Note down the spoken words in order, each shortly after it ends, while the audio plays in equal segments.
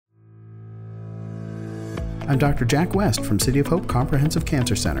I'm Dr. Jack West from City of Hope Comprehensive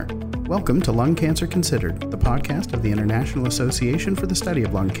Cancer Center. Welcome to Lung Cancer Considered, the podcast of the International Association for the Study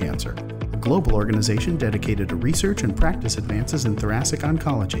of Lung Cancer, a global organization dedicated to research and practice advances in thoracic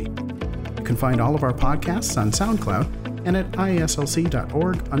oncology. You can find all of our podcasts on SoundCloud and at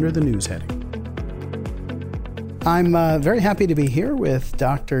iaslc.org under the news heading. I'm very happy to be here with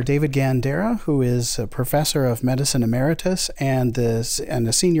Dr. David Gandera, who is a professor of medicine emeritus and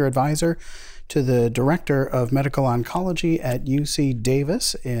a senior advisor to the director of medical oncology at UC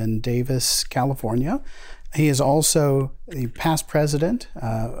Davis in Davis, California. He is also the past president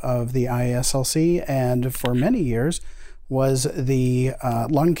of the IASLC and for many years was the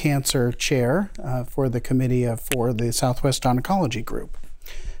lung cancer chair for the committee for the Southwest Oncology Group.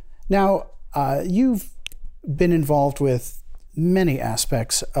 Now, you've been involved with many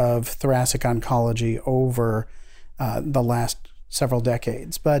aspects of thoracic oncology over the last several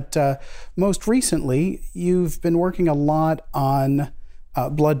decades, but most recently you've been working a lot on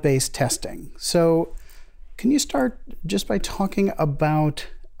blood-based testing. So can you start just by talking about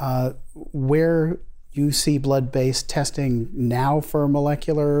where you see blood-based testing now for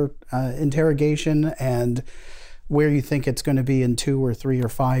molecular interrogation and where you think it's going to be in 2 or 3 or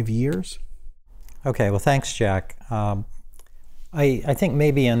 5 years? Okay, well, thanks, Jack. I think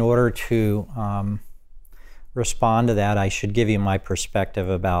maybe in order to respond to that, I should give you my perspective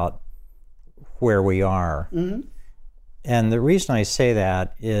about where we are. Mm-hmm. And the reason I say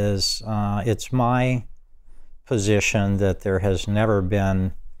that is it's my position that there has never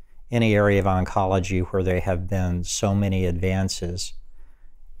been any area of oncology where there have been so many advances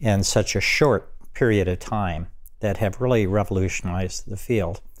in such a short period of time that have really revolutionized the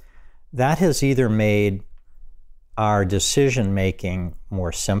field. That has either made our decision-making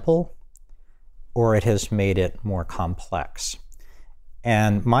more simple or it has made it more complex.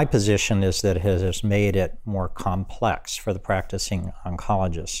 And my position is that it has made it more complex for the practicing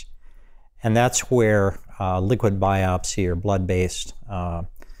oncologists. And that's where liquid biopsy or blood-based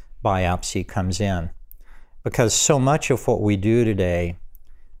biopsy comes in. Because so much of what we do today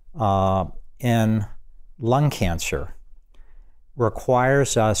in lung cancer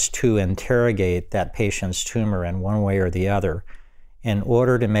requires us to interrogate that patient's tumor in one way or the other in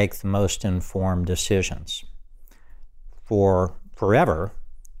order to make the most informed decisions. For forever,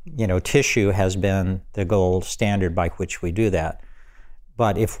 tissue has been the gold standard by which we do that.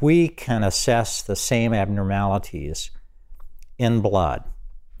 But if we can assess the same abnormalities in blood,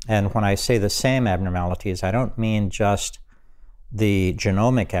 and when I say the same abnormalities, I don't mean just the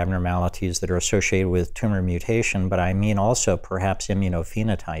genomic abnormalities that are associated with tumor mutation, but I mean also perhaps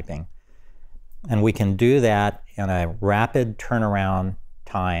immunophenotyping. And we can do that in a rapid turnaround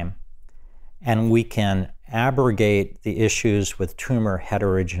time, and we can abrogate the issues with tumor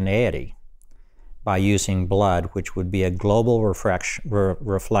heterogeneity by using blood, which would be a global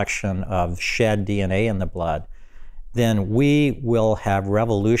reflection of shed DNA in the blood. Then we will have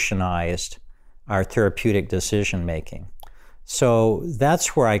revolutionized our therapeutic decision-making. So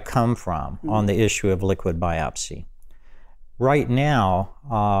that's where I come from on the issue of liquid biopsy. Right now,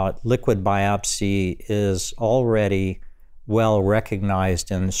 liquid biopsy is already well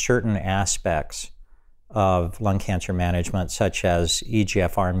recognized in certain aspects of lung cancer management, such as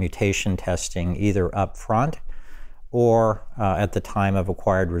EGFR mutation testing, either up front or at the time of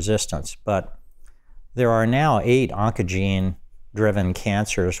acquired resistance. But there are now 8 oncogene-driven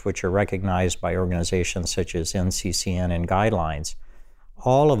cancers which are recognized by organizations such as NCCN and guidelines.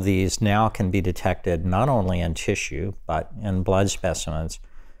 All of these now can be detected not only in tissue, but in blood specimens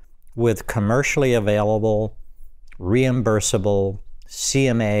with commercially available, reimbursable,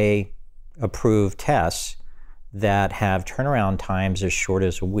 CMA-approved tests that have turnaround times as short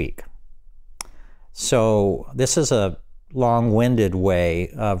as a week. So this is a long-winded way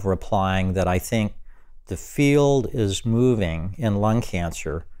of replying that I think the field is moving in lung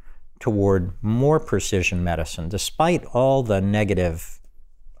cancer toward more precision medicine, despite all the negative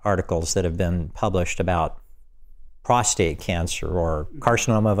articles that have been published about prostate cancer or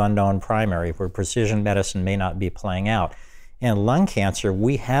carcinoma of unknown primary, where precision medicine may not be playing out. In lung cancer,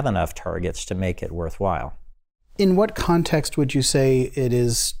 we have enough targets to make it worthwhile. In what context would you say it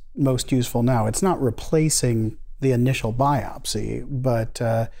is most useful now? It's not replacing the initial biopsy, but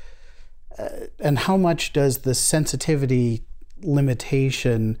and how much does the sensitivity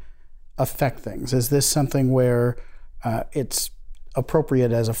limitation affect things? Is this something where it's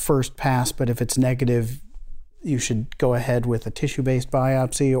appropriate as a first pass, but if it's negative, you should go ahead with a tissue-based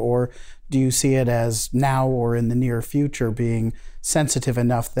biopsy, or do you see it as now or in the near future being sensitive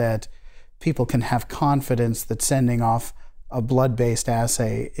enough that people can have confidence that sending off a blood-based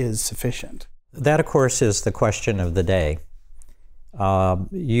assay is sufficient? That, of course, is the question of the day.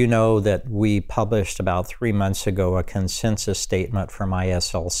 You know that we published about 3 months ago a consensus statement from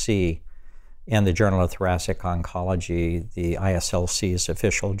ISLC in the Journal of Thoracic Oncology, the ISLC's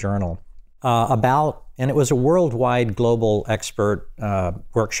official journal, and it was a worldwide global expert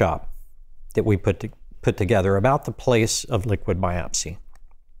workshop that we put together about the place of liquid biopsy.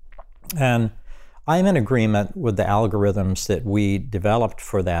 And I'm in agreement with the algorithms that we developed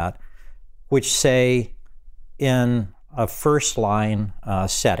for that, which say in a first-line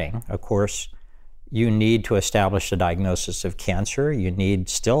setting, of course, you need to establish a diagnosis of cancer. You need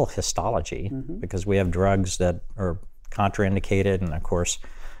still histology because we have drugs that are contraindicated. And of course,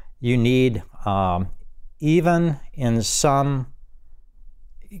 you need, even in some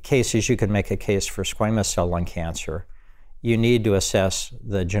cases, you could make a case for squamous cell lung cancer, you need to assess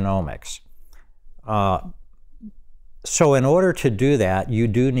the genomics. So in order to do that, you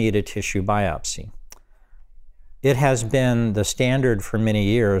do need a tissue biopsy. It has been the standard for many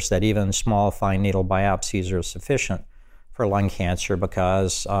years that even small fine needle biopsies are sufficient for lung cancer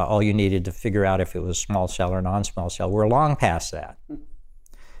because all you needed to figure out if it was small cell or non-small cell. We're long past that.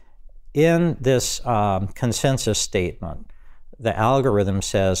 In this consensus statement, the algorithm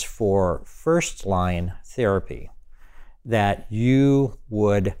says for first-line therapy that you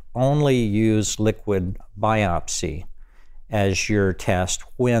would only use liquid biopsy as your test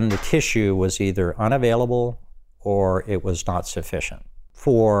when the tissue was either unavailable or it was not sufficient.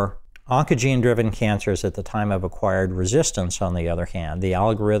 For oncogene-driven cancers at the time of acquired resistance, on the other hand, the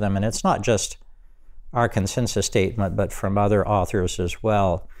algorithm, and it's not just our consensus statement, but from other authors as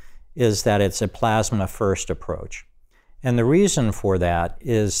well, is that it's a plasma-first approach. And the reason for that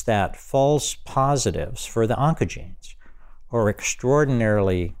is that false positives for the oncogenes are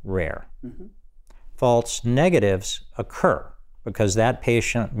extraordinarily rare. False negatives occur because that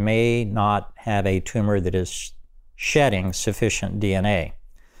patient may not have a tumor that is shedding sufficient DNA.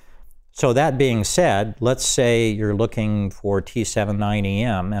 So that being said, let's say you're looking for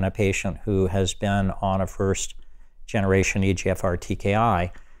T790M in a patient who has been on a first-generation EGFR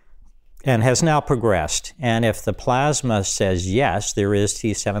TKI and has now progressed. And if the plasma says, yes, there is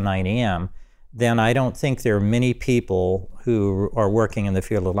T790M, then I don't think there are many people who are working in the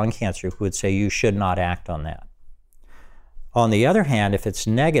field of lung cancer who would say you should not act on that. On the other hand, if it's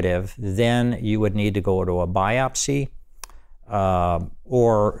negative, then you would need to go to a biopsy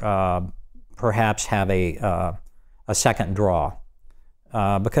or perhaps have a second draw.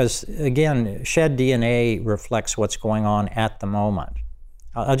 Because again, shed DNA reflects what's going on at the moment.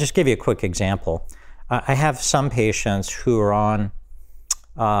 I'll just give you a quick example. I have some patients who are on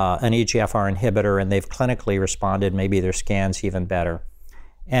an EGFR inhibitor and they've clinically responded, maybe their scan's even better.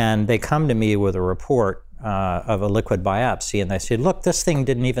 And they come to me with a report of a liquid biopsy, and they say, look, this thing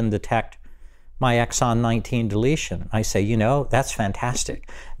didn't even detect my exon 19 deletion. I say, you know, that's fantastic.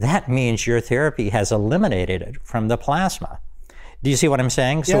 That means your therapy has eliminated it from the plasma. Do you see what I'm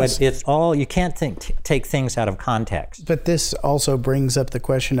saying? Yes. So it's all, you can't take things out of context. But this also brings up the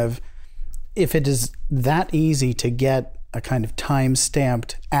question of if it is that easy to get a kind of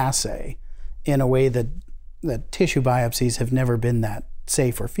time-stamped assay in a way that tissue biopsies have never been that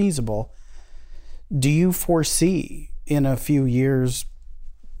safe or feasible, do you foresee in a few years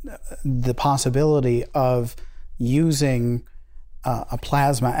the possibility of using a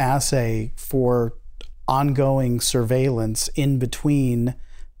plasma assay for ongoing surveillance in between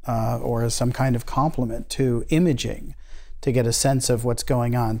or as some kind of complement to imaging to get a sense of what's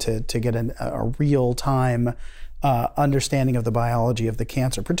going on, to get a real-time understanding of the biology of the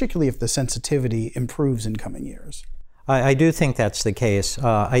cancer, particularly if the sensitivity improves in coming years? I do think that's the case.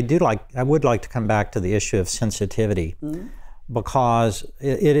 I would like to come back to the issue of sensitivity because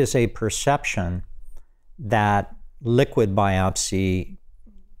it is a perception that liquid biopsy,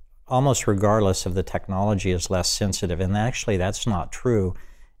 almost regardless of the technology, is less sensitive. And actually, that's not true.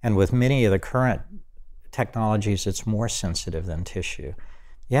 And with many of the current technologies, it's more sensitive than tissue.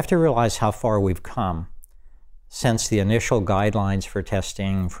 You have to realize how far we've come since the initial guidelines for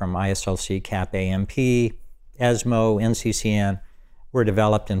testing from ISLC, CAP-AMP, ESMO, NCCN were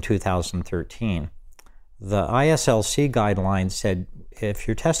developed in 2013. The ISLC guidelines said if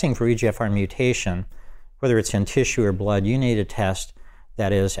you're testing for EGFR mutation, whether it's in tissue or blood, you need a test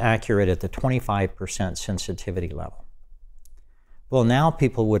that is accurate at the 25% sensitivity level. Well, now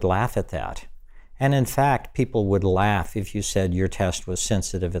people would laugh at that. And in fact, people would laugh if you said your test was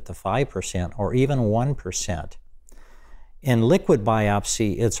sensitive at the 5% or even 1%. In liquid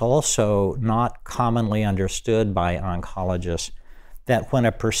biopsy, it's also not commonly understood by oncologists that when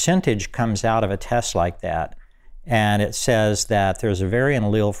a percentage comes out of a test like that, And it says that there's a variant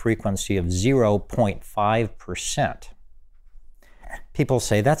allele frequency of 0.5%. People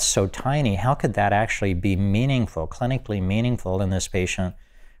say, that's so tiny. How could that actually be meaningful, clinically meaningful in this patient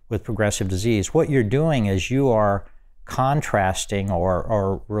with progressive disease? What you're doing is you are contrasting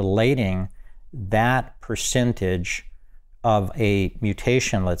or relating that percentage of a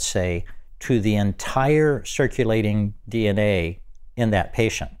mutation, let's say, to the entire circulating DNA in that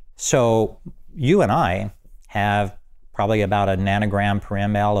patient. So you and I have probably about a nanogram per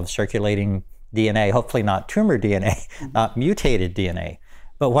ml of circulating DNA, hopefully not tumor DNA, not mutated DNA.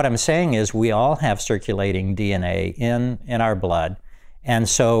 But what I'm saying is we all have circulating DNA in our blood. And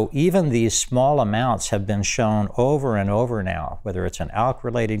so even these small amounts have been shown over and over now, whether it's an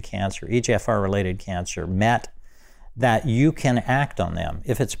ALK-related cancer, EGFR-related cancer, MET, that you can act on them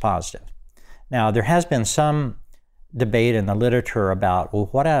if it's positive. Now, there has been some debate in the literature about, well,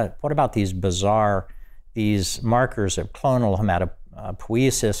 what about these bizarre, these markers of clonal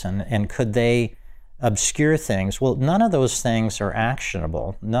hematopoiesis, and could they obscure things? Well, none of those things are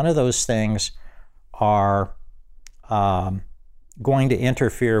actionable. None of those things are going to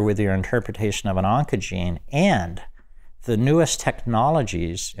interfere with your interpretation of an oncogene, and the newest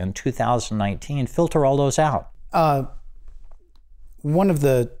technologies in 2019 filter all those out. One of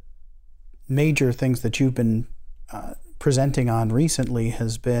the major things that you've been presenting on recently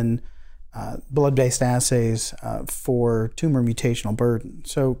has been blood-based assays for tumor mutational burden.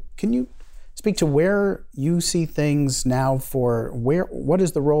 So can you speak to where you see things now what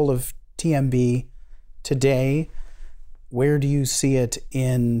is the role of TMB today? Where do you see it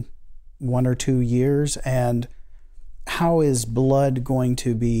in 1 or 2 years? And how is blood going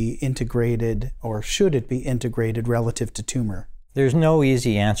to be integrated, or should it be integrated relative to tumor? There's no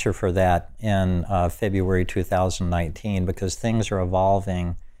easy answer for that in February 2019 because things are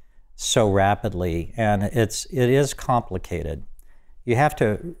evolving so rapidly, and it is complicated. You have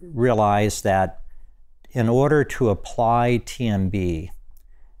to realize that in order to apply TMB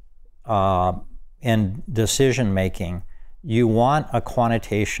in decision making, you want a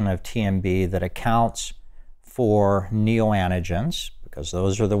quantitation of TMB that accounts for neoantigens, because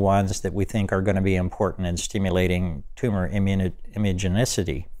those are the ones that we think are going to be important in stimulating tumor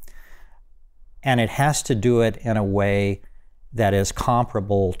immunogenicity. And it has to do it in a way that is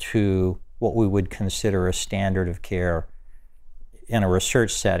comparable to what we would consider a standard of care in a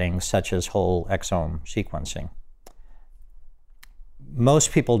research setting, such as whole exome sequencing.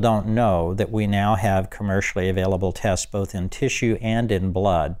 Most people don't know that we now have commercially available tests both in tissue and in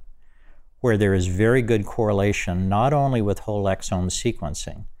blood, where there is very good correlation not only with whole exome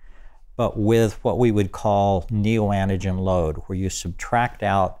sequencing, but with what we would call neoantigen load, where you subtract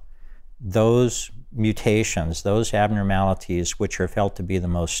out those mutations, those abnormalities which are felt to be the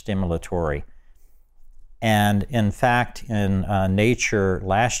most stimulatory. And in fact, in Nature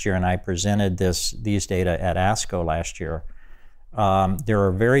last year, and I presented these data at ASCO last year, there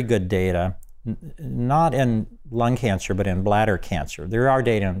are very good data, not in lung cancer, but in bladder cancer. There are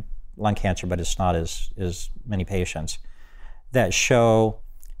data in lung cancer, but it's not as many patients, that show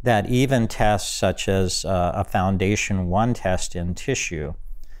that even tests such as a FoundationOne test in tissue,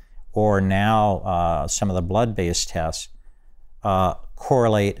 or now some of the blood-based tests,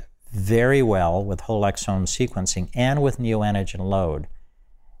 correlate very well with whole exome sequencing and with neoantigen load.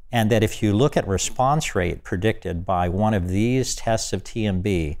 And that if you look at response rate predicted by one of these tests of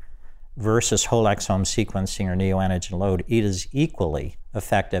TMB versus whole exome sequencing or neoantigen load, it is equally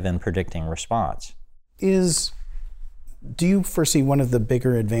effective in predicting response. Do you foresee one of the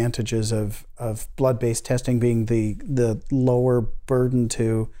bigger advantages of blood-based testing being the lower burden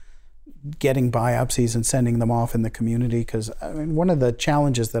to getting biopsies and sending them off in the community? Because I mean, one of the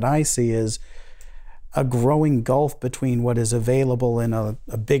challenges that I see is a growing gulf between what is available in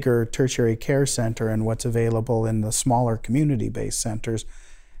a bigger tertiary care center and what's available in the smaller community-based centers.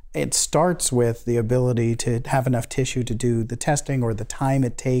 It starts with the ability to have enough tissue to do the testing, or the time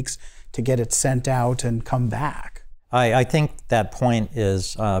it takes to get it sent out and come back. I think that point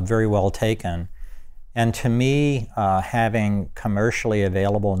is very well taken. And to me, having commercially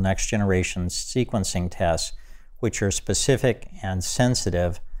available next-generation sequencing tests, which are specific and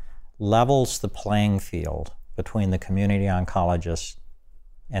sensitive, levels the playing field between the community oncologist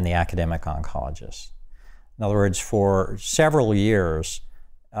and the academic oncologist. In other words, for several years,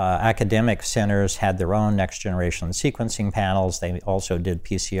 academic centers had their own next-generation sequencing panels. They also did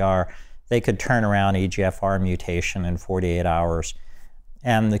PCR. They could turn around EGFR mutation in 48 hours.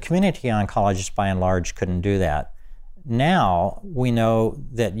 And the community oncologists, by and large, couldn't do that. Now, we know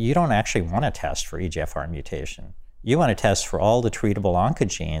that you don't actually want to test for EGFR mutation. You want to test for all the treatable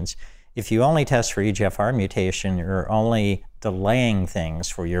oncogenes, If you only test for EGFR mutation, you're only delaying things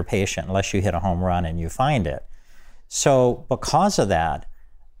for your patient unless you hit a home run and you find it. So because of that,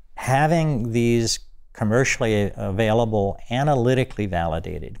 having these commercially available, analytically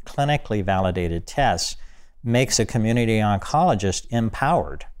validated, clinically validated tests makes a community oncologist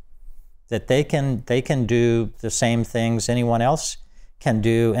empowered, that they can do the same things anyone else can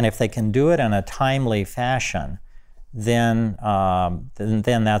do, and if they can do it in a timely fashion, then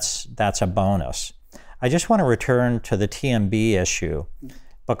that's a bonus. I just want to return to the TMB issue,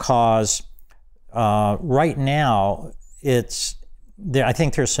 because right now I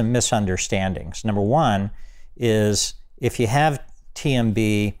think there's some misunderstandings. Number one is, if you have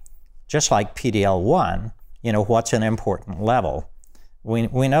TMB, just like PD-L1, what's an important level? We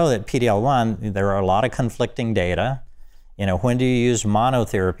know that PD-L1, there are a lot of conflicting data. When do you use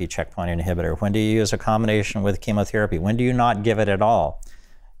monotherapy checkpoint inhibitor? When do you use a combination with chemotherapy? When do you not give it at all?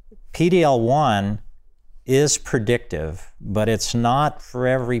 PD-L1 is predictive, but it's not for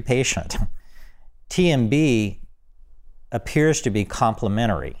every patient. TMB appears to be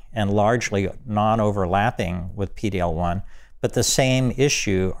complementary and largely non-overlapping with PD-L1, but the same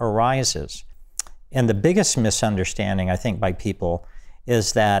issue arises. And the biggest misunderstanding, I think, by people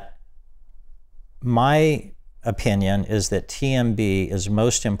is that my opinion is that TMB is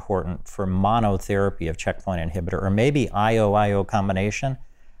most important for monotherapy of checkpoint inhibitor, or maybe IO-IO combination.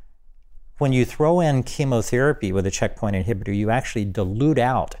 When you throw in chemotherapy with a checkpoint inhibitor, you actually dilute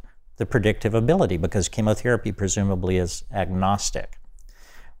out the predictive ability, because chemotherapy presumably is agnostic.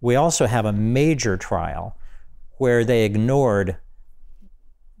 We also have a major trial where they ignored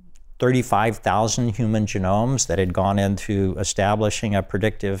 35,000 human genomes that had gone into establishing a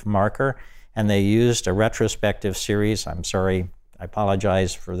predictive marker, and they used a retrospective series. I'm sorry, I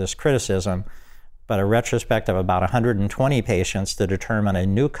apologize for this criticism, but a retrospective of about 120 patients to determine a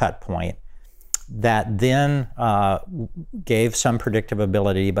new cut point that then gave some predictive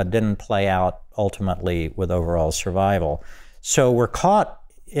ability but didn't play out ultimately with overall survival. So we're caught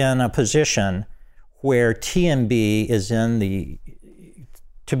in a position where TMB is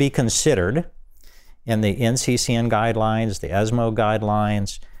to be considered in the NCCN guidelines, the ESMO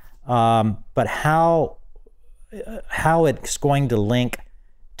guidelines, but how it's going to link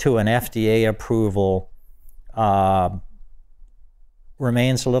to an FDA approval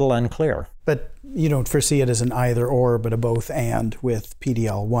remains a little unclear. But you don't foresee it as an either or, but a both and with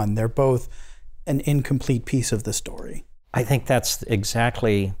PD-L1. They're both an incomplete piece of the story. I think that's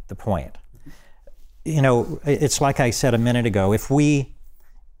exactly the point. It's like I said a minute ago, if we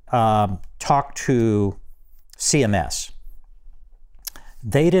talk to CMS,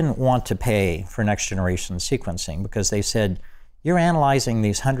 they didn't want to pay for next generation sequencing because they said, you're analyzing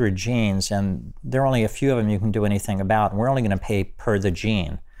these 100 genes and there are only a few of them you can do anything about, and we're only going to pay per the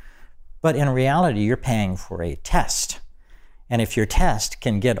gene. But in reality, you're paying for a test. And if your test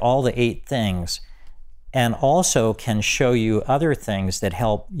can get all the 8 things and also can show you other things that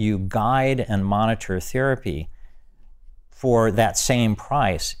help you guide and monitor therapy for that same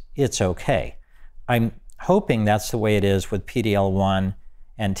price, it's okay. I'm hoping that's the way it is with PD-L1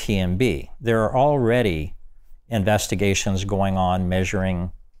 and TMB. There are already investigations going on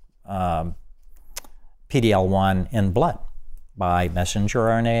measuring PD-L1 in blood by messenger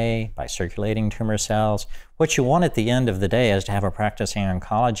RNA, by circulating tumor cells. What you want at the end of the day is to have a practicing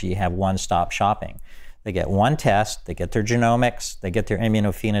oncology have one-stop shopping. They get one test, they get their genomics, they get their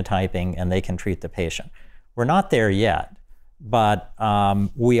immunophenotyping, and they can treat the patient. We're not there yet, but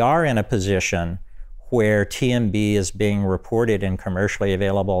we are in a position where TMB is being reported in commercially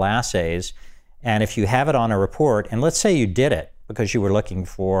available assays. And if you have it on a report, and let's say you did it because you were looking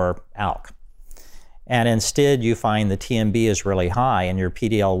for ALK, and instead you find the TMB is really high and your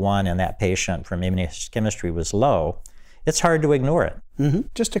PD-L1 in that patient from immunohistochemistry was low, it's hard to ignore it. Mm-hmm.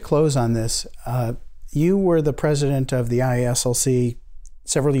 Just to close on this, you were the president of the IASLC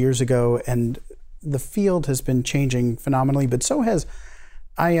several years ago, and the field has been changing phenomenally, but so has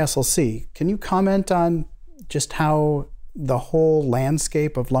IASLC. Can you comment on just how the whole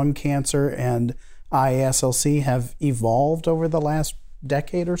landscape of lung cancer and IASLC have evolved over the last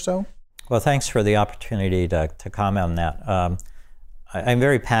decade or so? Well, thanks for the opportunity to comment on that. I'm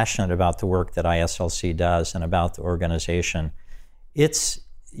very passionate about the work that IASLC does and about the organization. It's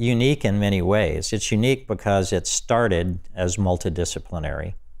unique in many ways. It's unique because it started as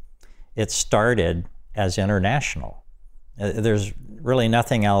multidisciplinary. It started as international. There's really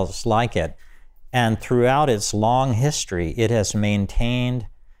nothing else like it. And throughout its long history, it has maintained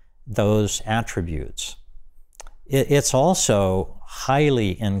those attributes. It's also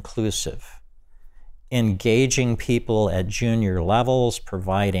highly inclusive, engaging people at junior levels,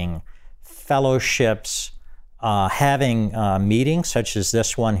 providing fellowships, having meetings such as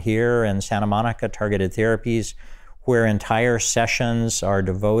this one here in Santa Monica, Targeted Therapies, where entire sessions are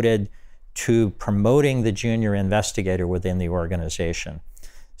devoted to promoting the junior investigator within the organization.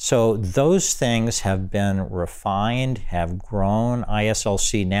 So those things have been refined, have grown.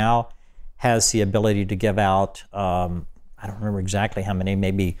 ISLC now has the ability to give out, I don't remember exactly how many,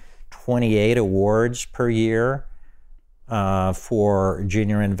 maybe 28 awards per year for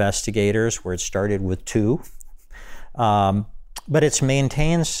junior investigators, where it started with 2. But it's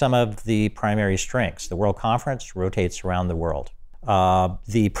maintained some of the primary strengths. The World Conference rotates around the world.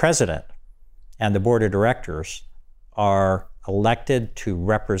 The president and the board of directors are elected to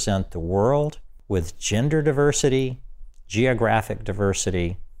represent the world with gender diversity, geographic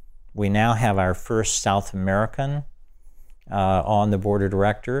diversity. We now have our first South American on the board of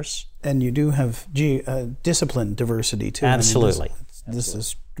directors. And you do have discipline diversity too. Absolutely. I mean, this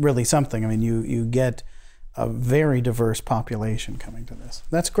is really something. I mean, you get a very diverse population coming to this.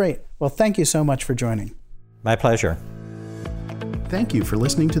 That's great. Well, thank you so much for joining. My pleasure. Thank you for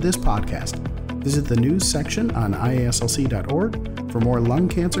listening to this podcast. Visit the news section on iaslc.org for more Lung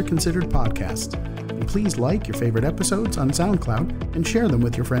Cancer Considered podcasts. And please like your favorite episodes on SoundCloud and share them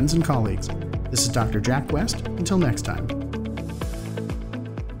with your friends and colleagues. This is Dr. Jack West. Until next time.